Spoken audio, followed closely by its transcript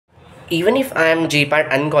even if I am GPAT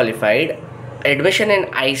unqualified, admission in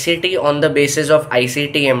ICT on the basis of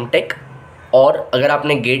ICT MTech और अगर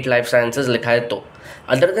आपने gate life sciences लिखा है तो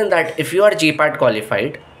other than that if you are GPAT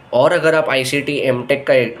qualified और अगर आप ICT MTech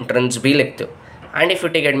का एंट्रेंस भी लिखते हो and if you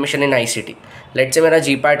take admission in ICT, let's say मेरा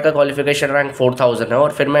GPAT का क्वालिफिकेशन रैंक 4000 है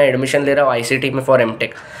और फिर मैं एडमिशन ले रहा हूँ ICT में for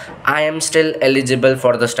MTech, I am still eligible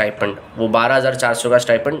for the stipend. वो 12400 का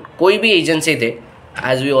स्टाइपेंड कोई भी agency they,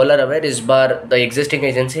 as we all are aware इस बार the existing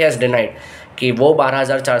agency has denied कि वो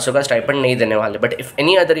 12400 का स्टाइपेंड नहीं देने वाले. But if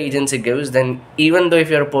any other agency gives then even though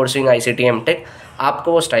if you are pursuing ICT MTech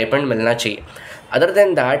आपको वो स्टाइपेंड मिलना चाहिए. Other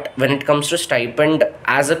than that when it comes to stipend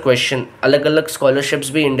as a question, अलग अलग स्कॉलरशिप्स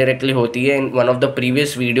भी इनडायरेक्टली होती है. In one of the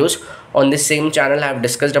previous videos on this same channel I have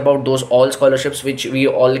discussed about those all scholarships which we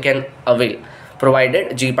all can avail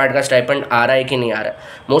provided GPAT का stipend आ रहा है कि नहीं आ रहा है.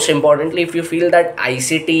 Most importantly if you feel that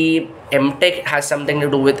ICT MTech has something to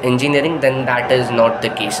do with engineering, then that is not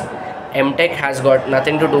the case. MTech has got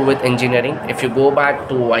nothing to do with engineering. If you go back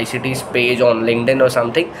to ICT's page on LinkedIn or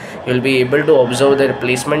something, you'll be able to observe their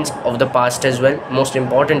placements of the past as well. Most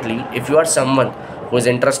importantly, if you are someone who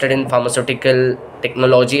is interested in pharmaceutical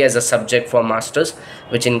technology as a subject for masters,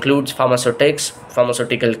 which includes pharmaceutics,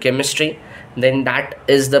 pharmaceutical chemistry, then that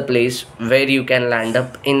is the place where you can land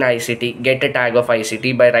up in ICT, get a tag of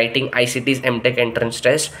ICT by writing ICT's MTech entrance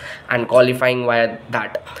test and qualifying via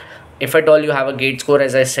that. If at all you have a gate score,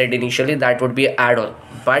 as I said initially, that would be an add-on.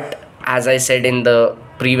 But as I said in the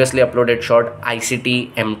previously uploaded short, ICT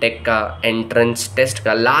MTech का entrance test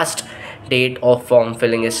का last date of form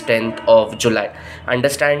filling is 10th of July.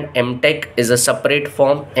 Understand, MTech is a separate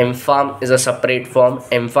form, MPharm is a separate form.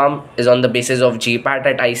 MPharm is on the basis of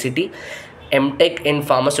GPAT at ICT. MTech in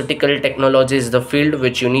pharmaceutical technology is the field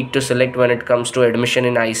which you need to select when it comes to admission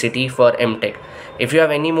in ICT for MTech. If you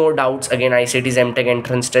have any more doubts, again ICT's MTech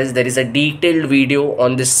entrance test, there is a detailed video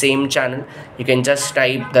on this same channel. You can just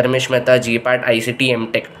type Dharmesh Mehta GPAT ICT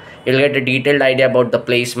MTech. You'll get a detailed idea about the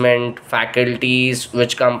placement, faculties,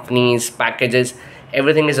 which companies, packages,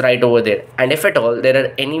 everything is right over there. And if at all there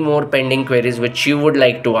are any more pending queries which you would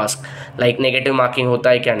like to ask, like negative marking होता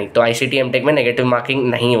है क्या नहीं, तो ICT MTech में negative marking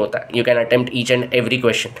नहीं होता. You can attempt each and every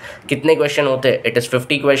question. कितने question होते हैं? It is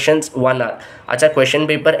 50 questions 1 hour. अच्छा, question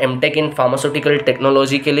paper MTech in pharmaceutical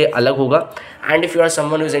technology के लिए अलग होगा. And if you are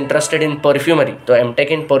someone who is interested in perfumery, तो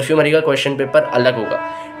MTech in perfumery का question paper अलग होगा.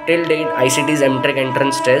 Till date ICT's MTech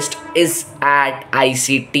entrance test is at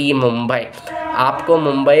ICT Mumbai. आपको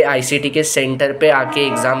मुंबई ICT के सेंटर पे आके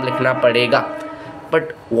एग्ज़ाम लिखना पड़ेगा.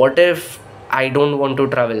 But what if I don't want to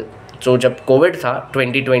travel? सो जब कोविड था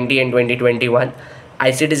 2020 and 2021,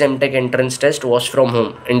 ICT's MTech entrance test was from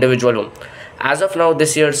home, individual home. As of now,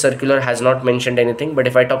 this year's circular has not mentioned anything,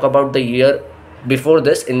 but if I talk about the year before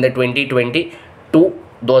this, in the 2022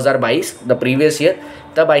 2022, the previous year,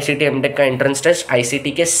 तब ICT MTech का entrance test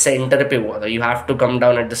ICT के centre पे हुआ था. You have to come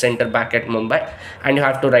down at the centre back at Mumbai and you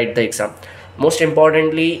have to right the exam. Most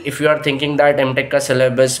importantly, if you are thinking that MTech का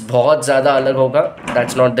syllabus बहुत ज़्यादा अलग होगा,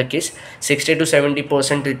 that's not the case. 60 to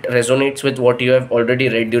 70% it resonates with what you have already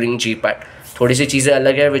red during GPAT. थोड़ी सी चीज़ें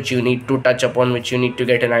अलग है which you need to touch upon, which you need to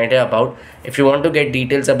get an idea about. If you want to get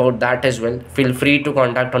details about that as well, feel free to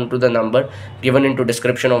contact on to the number given in to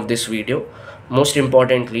description of this video. Most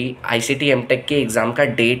importantly, ICT MTech के exam का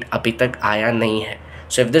date अभी तक आया नहीं है.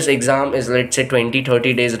 So if this exam is let's say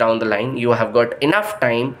 20-30 days down the line, you have got enough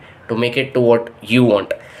time to make it to what you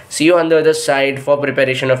want. See you on the other side for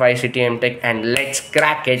preparation of ICT MTech, and let's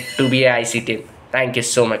crack it to be a ICT. Thank you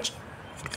so much.